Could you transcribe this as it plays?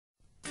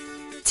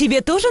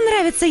Тебе тоже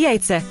нравятся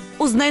яйца?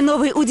 Узнай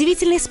новый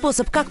удивительный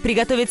способ, как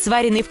приготовить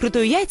сваренные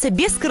вкрутую яйца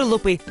без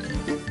скорлупы.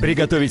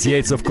 Приготовить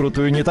яйца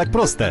вкрутую не так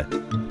просто.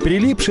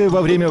 Прилипшая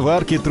во время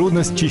варки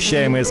трудно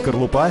счищаемая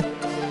скорлупа.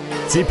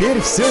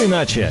 Теперь все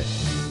иначе.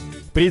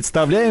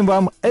 Представляем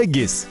вам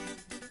Eggies.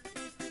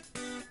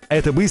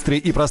 Это быстрый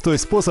и простой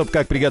способ,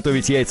 как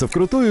приготовить яйца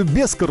вкрутую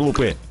без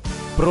скорлупы.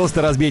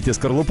 Просто разбейте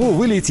скорлупу,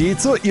 вылейте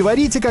яйцо и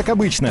варите как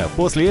обычно.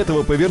 После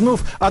этого,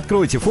 повернув,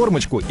 откройте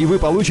формочку, и вы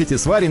получите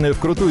сваренное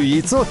вкрутую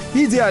яйцо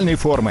идеальной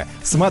формы.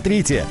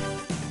 Смотрите,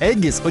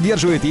 Eggies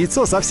удерживает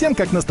яйцо совсем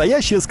как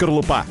настоящая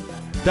скорлупа.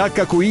 Так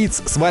как у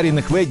яиц,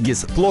 сваренных в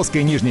Eggies,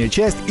 плоская нижняя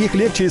часть, их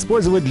легче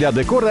использовать для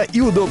декора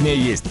и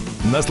удобнее есть.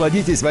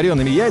 Насладитесь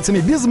вареными яйцами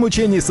без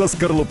мучений со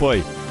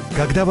скорлупой.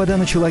 Когда вода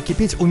начала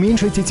кипеть,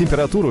 уменьшите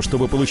температуру,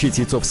 чтобы получить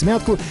яйцо в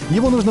смятку.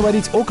 Его нужно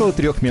варить около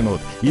 3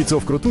 минут. Яйцо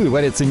вкрутую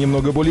варится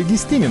немного более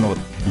 10 минут.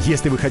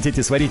 Если вы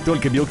хотите сварить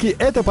только белки,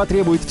 это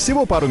потребует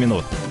всего пару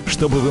минут.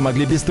 Чтобы вы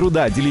могли без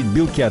труда отделить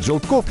белки от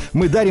желтков,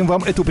 мы дарим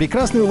вам эту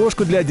прекрасную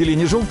ложку для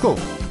отделения желтков.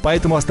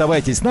 Поэтому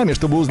оставайтесь с нами,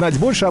 чтобы узнать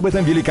больше об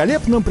этом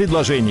великолепном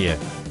предложении.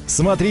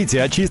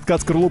 Смотрите, очистка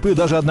от скорлупы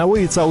даже одного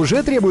яйца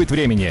уже требует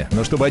времени,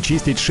 но чтобы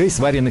очистить 6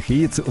 сваренных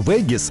яиц в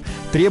Eggies,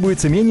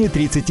 требуется менее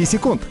 30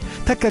 секунд.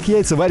 Так как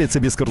яйца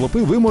варятся без скорлупы,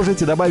 вы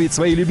можете добавить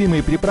свои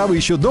любимые приправы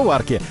еще до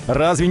варки.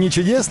 Разве не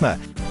чудесно?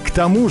 К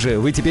тому же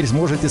вы теперь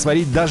сможете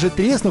сварить даже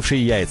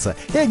треснувшие яйца.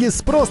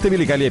 Eggies просто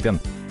великолепен.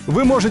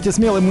 Вы можете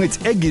смело мыть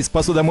Eggies в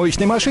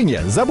посудомоечной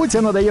машине. Забудьте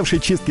о надоевшей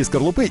чистке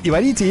скорлупы и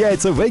варите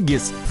яйца в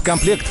Eggies. В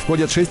комплект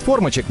входят 6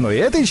 формочек, но и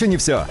это еще не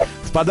все.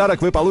 В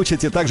подарок вы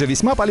получите также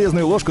весьма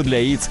полезную ложку для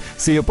яиц.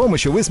 С ее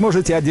помощью вы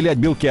сможете отделять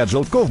белки от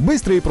желтков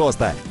быстро и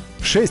просто.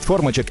 6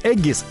 формочек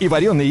Eggies и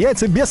вареные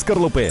яйца без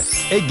скорлупы.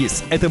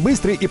 Eggies – это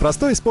быстрый и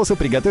простой способ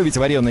приготовить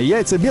вареные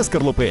яйца без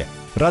скорлупы.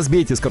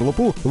 Разбейте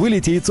скорлупу,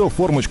 вылейте яйцо в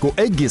формочку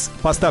Eggies,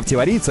 поставьте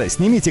вариться,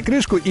 снимите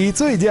крышку, и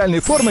яйцо идеальной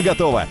формы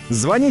готово.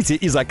 Звоните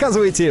и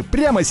заказывайте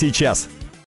прямо сейчас.